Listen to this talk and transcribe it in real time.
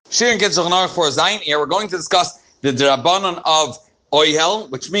Shir and Kitzur Nar for Zayin. Here we're going to discuss the Drabanan of Oyel,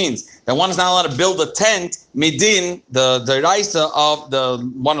 which means that one is not allowed to build a tent midin, the Raisa of the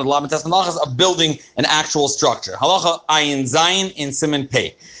one of the Lamites Malachas of building an actual structure. Halacha Ayin Zayin in Siman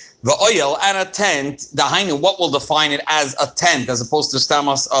Pei. The oil and a tent, the hainu, what will define it as a tent as opposed to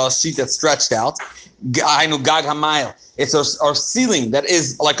stamos, a sheet that's stretched out? Hainu gag hamayel. It's a ceiling that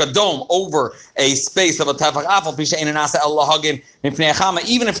is like a dome over a space of a tefach afal pisha in anasa Allah hagin mipnei chama.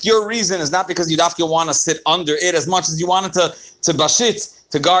 Even if your reason is not because you want to sit under it as much as you wanted to bashit,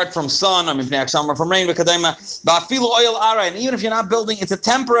 to guard from sun, or from rain, and even if you're not building, it's a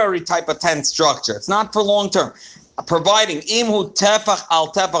temporary type of tent structure. It's not for long term. Providing imhu tefach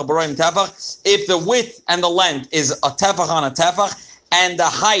al tefach b'roim tefach, if the width and the length is a tefach on a tefach, and the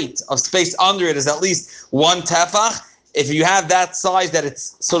height of space under it is at least one tefach, if you have that size that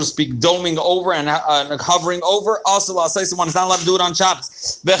it's, so to speak, doming over and hovering over, also one is not allowed to do it on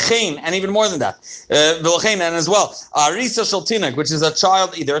Shabbos. V'chein, and even more than that. V'chein, and as well, arisa shel tinuk, which is a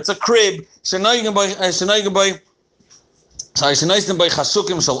child, either it's a crib,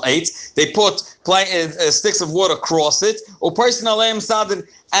 they put sticks of wood across it,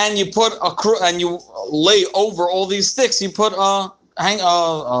 and you put and you lay over all these sticks. You put a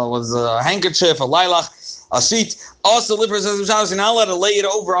handkerchief, a lilac, a sheet. Also, you're not allowed to lay it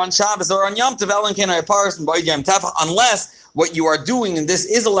over on Shabbos or on Yom Tov, unless what you are doing, and this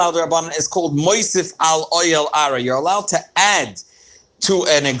is allowed, Rabbanan, is called moisif al oyel ara. You're allowed to add to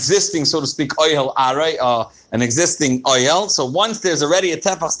an existing, so to speak, oyel aray, an existing oyel. So once there's already a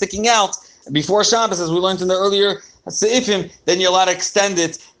tefach sticking out before Shabbos, as we learned in the earlier seifim, then you're allowed to extend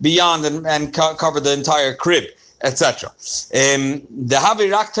it beyond and cover the entire crib, etc. The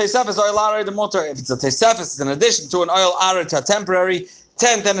havirak teisefes oyel aray the motor. If it's a teisefes, it's in addition to an oyel aray to a temporary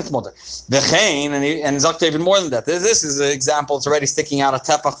tent, then it's motor. The chain, and zakta even more than that. This is an example. It's already sticking out a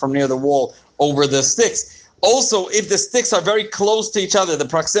tefach from near the wall over the sticks. Also, if the sticks are very close to each other, the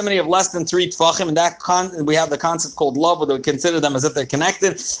proximity of less than 3 tefachim, and we have the concept called love, where we consider them as if they're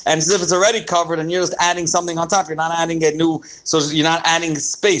connected, and as if it's already covered, and you're just adding something on top. You're not adding a new, so you're not adding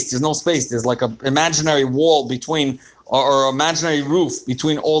space. There's no space. There's like an imaginary wall between, or imaginary roof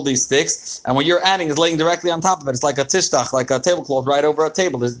between all these sticks, and what you're adding is laying directly on top of it. It's like a tishtach, like a tablecloth right over a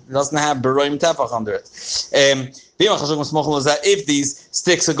table. It doesn't have beroim tefach under it. If these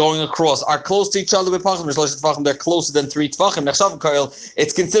sticks are going across, are close to each other with pachim, they're closer than 3 tefachim.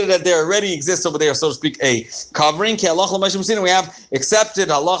 It's considered that there already exists over there, so to speak, a covering. We have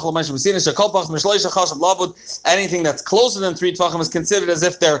accepted anything that's closer than 3 tefachim is considered as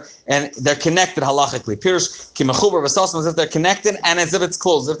if they're connected halachically. As if they're connected and as if it's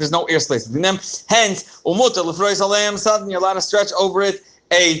closed, as if there's no airspace between them. Hence, suddenly you're allowed to stretch over it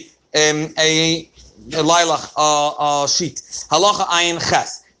a lilac sheet. Halacha ayin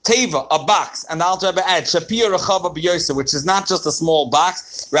ches. Teva, a box, and the Alter Rebbe adds Shapir Rechava B'Yosef, which is not just a small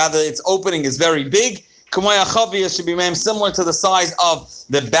box, rather its opening is very big. Kumaya Chavia should be made similar to the size of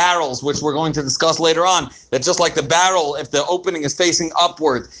the barrels, which we're going to discuss later on. That just like the barrel, if the opening is facing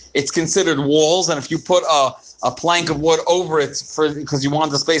upward, it's considered walls, and if you put a plank of wood over it because you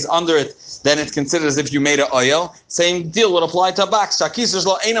want the space under it, then it's considered as if you made an oil. Same deal would apply to a box. And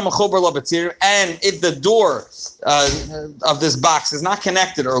if the door of this box is not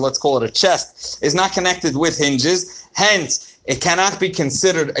connected, or let's call it a chest, is not connected with hinges, hence it cannot be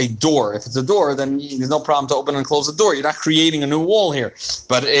considered a door. If it's a door, then there's no problem to open and close the door. You're not creating a new wall here.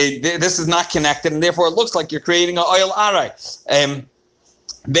 But this is not connected, and therefore it looks like you're creating an oil aray.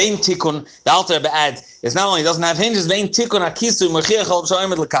 Vein tikun, the Alter Rebbe adds, it's not only doesn't have hinges, vein tikun akisu mechiach al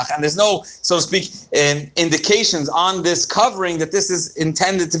b'shoyim l'kach, and there's no, so to speak, indications on this covering that this is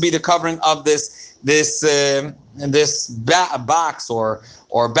intended to be the covering of this box or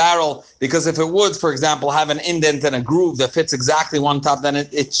barrel, because if it would, for example, have an indent and a groove that fits exactly one top, then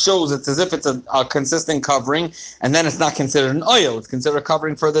it shows it's as if it's a consistent covering, and then it's not considered an oil. It's considered a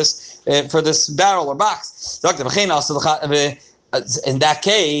covering for this barrel or box. In that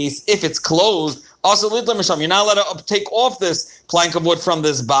case, if it's closed, also you're not allowed to take off this plank of wood from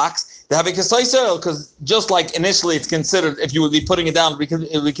this box. Because just like initially it's considered, if you would be putting it down,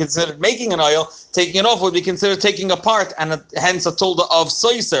 it would be considered making an oil, taking it off would be considered taking apart, and hence a tilde of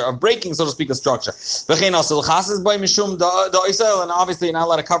soiser, of breaking, so to speak, a structure. And obviously you're not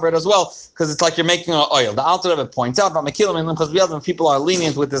allowed to cover it as well, because it's like you're making an oil. The Alter Rebbe points out, because when people are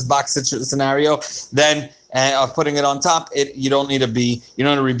lenient with this box scenario, then of putting it on top, you don't need to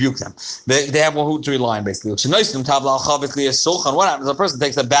rebuke them. They have one to rely on, basically. What happens? A person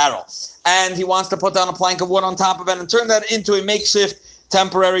takes a barrel and he wants to put down a plank of wood on top of it and turn that into a makeshift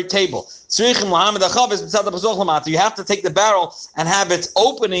temporary table. You have to take the barrel and have its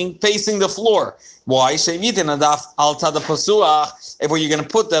opening facing the floor. Why? If where you're going to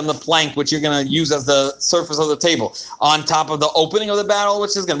put them, the plank, which you're going to use as the surface of the table, on top of the opening of the barrel,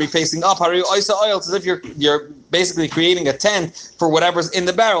 which is going to be facing up. It's as if you're basically creating a tent for whatever's in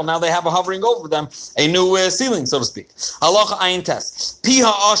the barrel. Now they have a hovering over them, a new ceiling, so to speak. Halacha ayin test.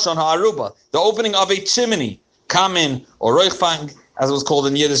 Piha ashon ha'aruba, the opening of a chimney, kamin or roichfang, as it was called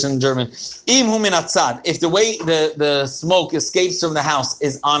in Yiddish and German. Im hu min atzad, if the way the smoke escapes from the house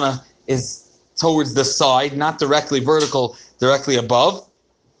is towards the side, not directly vertical, directly above.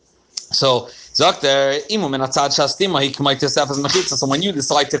 So Zakter imu min atzad shastima he k'may tesef as mechitza. So when you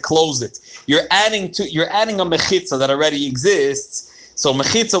decide to close it, you're adding a mechitza that already exists. So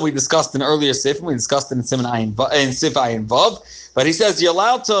mechitza we discussed in earlier sif, we discussed it in Sif Ayin Vav. But he says you're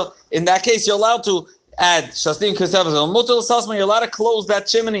allowed to, in that case, you're allowed to add shastim kesef as mutal sasma. You're allowed to close that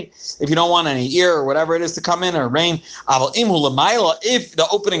chimney if you don't want any Iyar or whatever it is to come in or rain. Aval imhu l'mayla, if the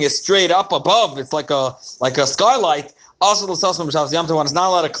opening is straight up above, it's like a skylight. Also, the Sasma B'Shabbos Yom Tov, one is not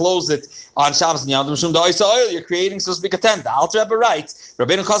allowed to close it on Shabbos and Yom Tov. Mishum da'isa oil, you're creating, so to speak, a tent. The Alter Rebbe writes,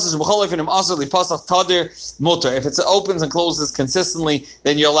 Rabbeinu Chassidus B'chol Efinim Asur L'Pasach Tadir Mutter. If it opens and closes consistently,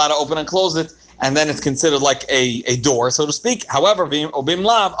 then you're allowed to open and close it, and then it's considered like a door, so to speak. However, Obim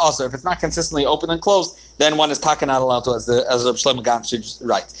Lav, also, if it's not consistently open and closed, then one is taka not allowed to, as Reb Shlomo Gamshi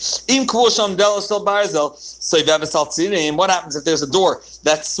writes. Im kvusham delasel barzel soiveves tzirim. What happens if there's a door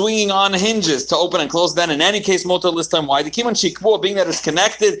that's swinging on hinges to open and close? Then, in any case, motor list time. Why? The kiman shikvu, being that it's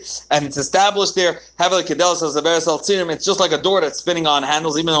connected and it's established there. Havel kedelasel soiveves tzirim. It's just like a door that's spinning on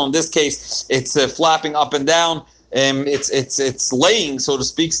handles. Even though in this case it's flapping up and down. It's laying, so to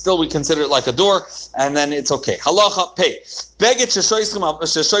speak. Still, we consider it like a door, and then it's okay. Halacha pei. So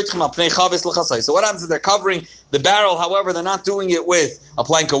what happens if they're covering the barrel? However, they're not doing it with a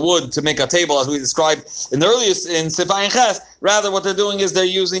plank of wood to make a table, as we described in the earliest in Sifai and Ches. Rather, what they're doing is they're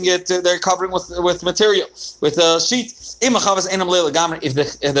using it. They're covering with material, with a sheet.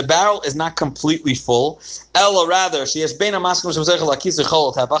 If the barrel is not completely full, Ella rather if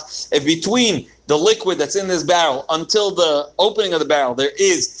between the liquid that's in this barrel until the opening of the barrel there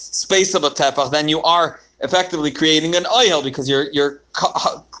is space of a tefach, then you are effectively creating an oil, because you're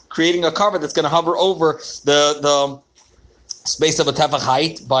creating a cover that's going to hover over the space of a tefach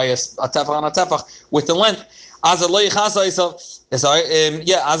height by a tefach on a tefach with the length.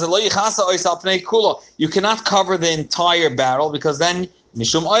 You cannot cover the entire barrel, because then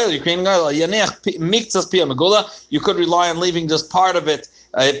mishum oil, you're creating oil. You could rely on leaving just part of it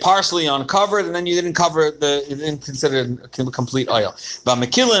partially uncovered, and then you didn't consider it complete oil. But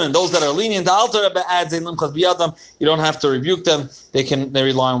Mekilin and those that are lenient, the Alter Rebbe adds in them because biyadam, you don't have to rebuke them. They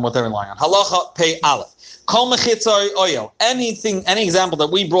rely on what they rely on. Halacha pei aleph. Kol mechitza oil. Any example that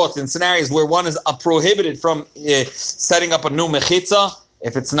we brought in scenarios where one is prohibited from setting up a new mechitza,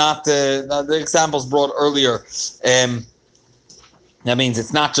 if it's not the examples brought earlier. That means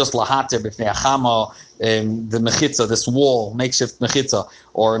it's not just lahater b'fnei achama, the mechitza, this wall, makeshift mechitza,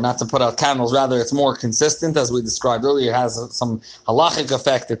 or not to put out candles. Rather, it's more consistent, as we described earlier. It has some halachic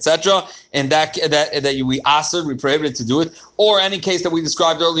effect, etc. And that we prohibited to do it. Or any case that we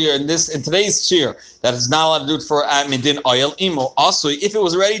described earlier in today's shir, that is not allowed to do it for midin oil imo. Also, if it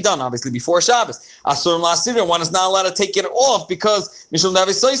was already done, obviously before Shabbos, asur lasir, one is not allowed to take it off because mishum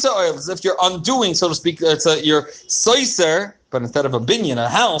davi soiser oil. As if you're undoing, so to speak, your soiser. But instead of a binyan, a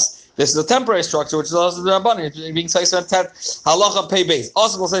house, this is a temporary structure, which is also the rabbanon. You're being says halacha pay base.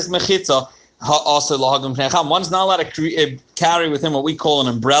 Also says mechitza. Also lahagim pnei cham. One's not allowed to carry with him what we call an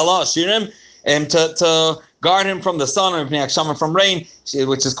umbrella, a shirim, and to guard him from the sun, or pnei akshamim from rain,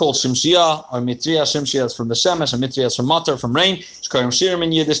 which is called shimshia or mitriya. Shimshia is from the shemesh, and mitriya is from matar, from rain. Shkarim shirim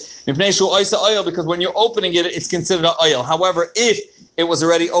in Yiddish. Mipnei shu oisa oil, because when you're opening it, it's considered an oil. However, if it was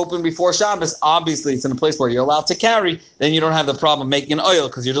already open before Shabbos, obviously it's in a place where you're allowed to carry, then you don't have the problem making an oil,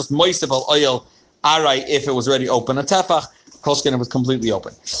 because you're just moisteval oil arai if it was already open. A tefach, koshken, it was completely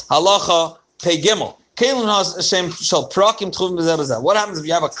open. Halacha pei gimel. What happens if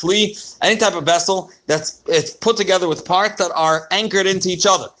you have a kli, any type of vessel it's put together with parts that are anchored into each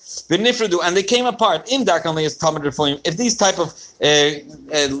other, and they came apart? If these type of,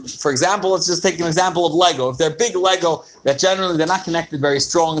 for example, let's just take an example of Lego. If they're big Lego that generally they're not connected very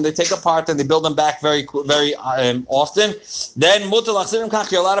strong, and they take apart and they build them back very often, then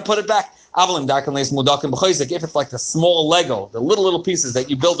you're allowed to put it back. If it's like the small Lego, the little pieces that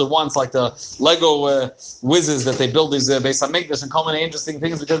you build at once, like the Lego whizzes that they build these based on Mikdash and so many interesting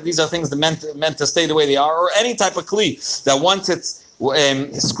things, because these are things that meant to stay the way they are, or any type of kli that once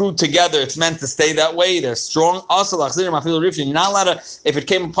screwed together, it's meant to stay that way. They're strong. Also, you're not allowed to, if it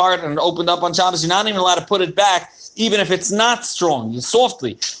came apart and opened up on Shabbos, you're not even allowed to put it back, even if it's not strong,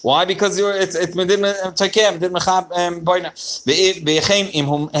 softly. Why? Because if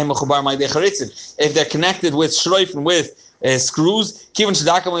they're connected with shroif with screws,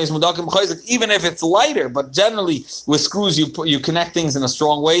 even if it's lighter, but generally with screws you connect things in a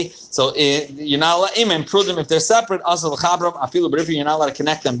strong way. So you're not allowed if they're separate. Also, you're not allowed to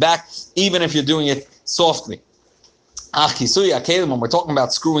connect them back, even if you're doing it softly. When we're talking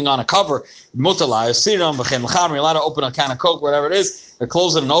about screwing on a cover, you're allowed to open a can of Coke, whatever it is,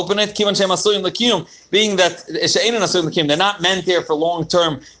 close it and open it. Being that they're not meant there for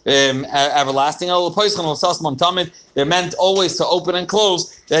long-term everlasting. They're meant always to open and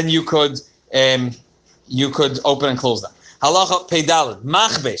close. Then you could open and close them. Halacha Peidalid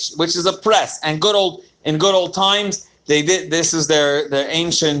Machbesh, which is a press, and in good old times they did. This is their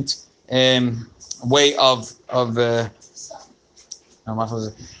ancient way of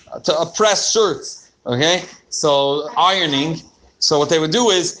to press shirts. Okay, so ironing. So what they would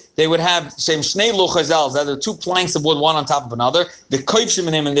do is they would have shnei luchazels, either two planks of wood, one on top of another. The koivshim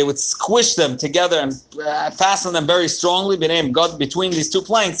in him, and they would squish them together and fasten them very strongly. Between these two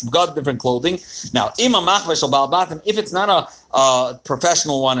planks, got different clothing. Now, if it's not a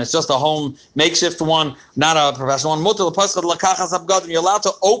professional one, it's just a home makeshift one, not a professional one. You're allowed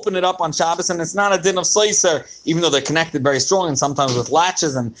to open it up on Shabbos, and it's not a din of seiser, even though they're connected very strong and sometimes with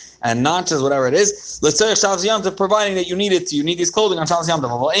latches and notches, whatever it is. Providing that you need these clothing on Shabbos Yom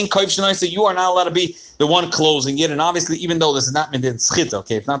Tov. So you are not allowed to be the one closing it, and obviously, even though this is not midin schita,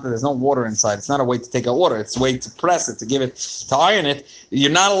 okay, it's not that there's no water inside. It's not a way to take out water. It's a way to press it, to give it, to iron it.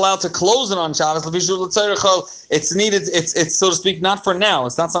 You're not allowed to close it on Shabbos. It's needed. It's so to speak, not for now.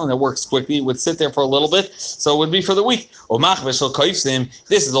 It's not something that works quickly. It would sit there for a little bit, so it would be for the week.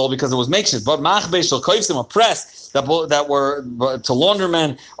 This is all because it was makeshift. But a press that were to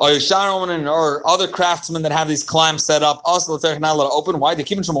laundrymen or sharomen or other craftsmen that have these clamps set up. Also, they're not allowed to open. Why? They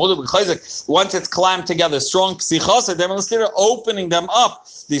keep them once it's clamped together, strong psichos, they're opening them up.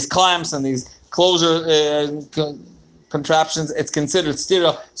 These clamps and these closure contraptions. It's considered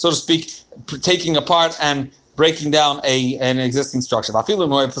stira, so to speak, taking apart and breaking down an existing structure.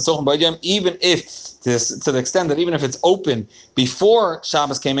 Even if to the extent that even if it's open before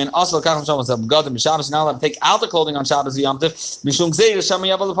Shabbos came in, also Shabbos, you're not allowed to take out the clothing on Shabbos Yom Tov.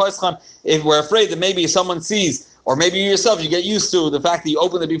 If we're afraid that maybe someone sees, or maybe you yourself, you get used to the fact that you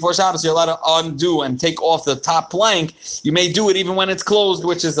opened it before Shabbos, you're allowed to undo and take off the top plank. You may do it even when it's closed,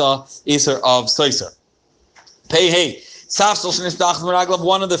 which is a Iser of Soiser. Hey,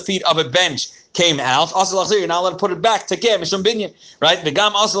 one of the feet of a bench came out. Also, you're not allowed to put it back. Right? The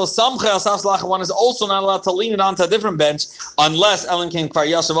gam also one is also not allowed to lean it onto a different bench unless Ellen King Kvar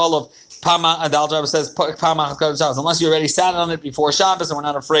Yashav Olav Pama and Al says unless you already sat on it before Shabbos and we're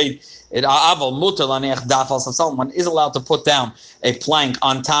not afraid. Someone is allowed to put down a plank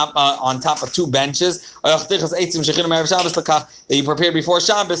on top of two benches that you prepared before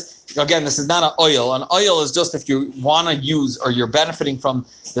Shabbos. Again, this is not an oil. An oil is just if you want to use or you're benefiting from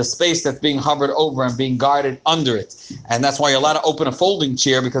the space that's being hovered over and being guarded under it. And that's why you're allowed to open a folding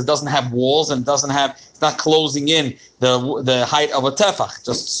chair because it doesn't have walls and it's not closing in the height of a tefach,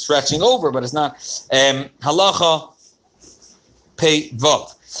 just stretching over, but it's not. Halacha pei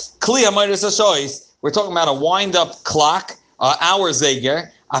vav. Kli hamayris hashois. We're talking about a wind-up clock, hour zeger.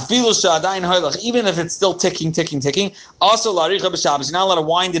 Even if it's still ticking. Also, you're not allowed to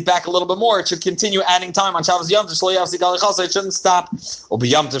wind it back a little bit more. It should continue adding time on Shabbos Yom Tov. It shouldn't stop.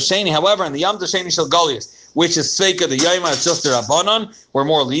 However, in the Yom Tov Sheni Shel Goliath, which is Sveika the Yoma, it's just the Rabbanon, we're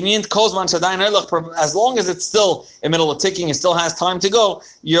more lenient. As long as it's still in the middle of ticking, it still has time to go,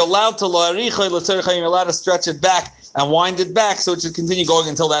 you're allowed to stretch it back and wind it back so it should continue going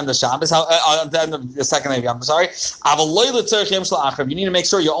until the end of Shabbos, the end of the second day of Yom. You need to make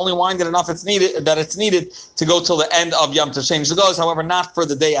sure you only wind it enough it's needed to go till the end of Yom Tov. However, not for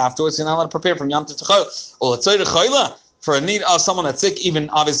the day afterwards. You're not allowed to prepare from Yom Tov to Chol. For a need of someone that's sick, even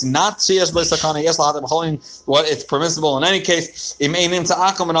obviously not what it's permissible in any case.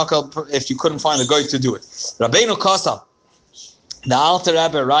 If you couldn't find a guy to do it. Rabbeinu Kosa, the Alter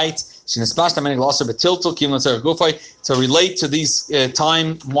Rebbe writes, to relate to these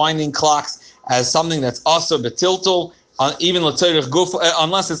time winding clocks as something that's also betiltul, even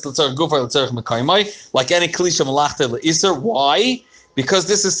unless it's l'tzorech gufay, l'tzorech mekaymai, like any klisha malachta le'iser. Why? Because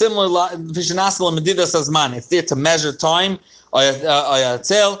this is similar. It's there to measure time. And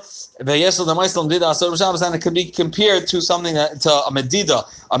it can be compared to something to a medida,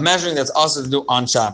 a measuring that's also to do on Shabbos.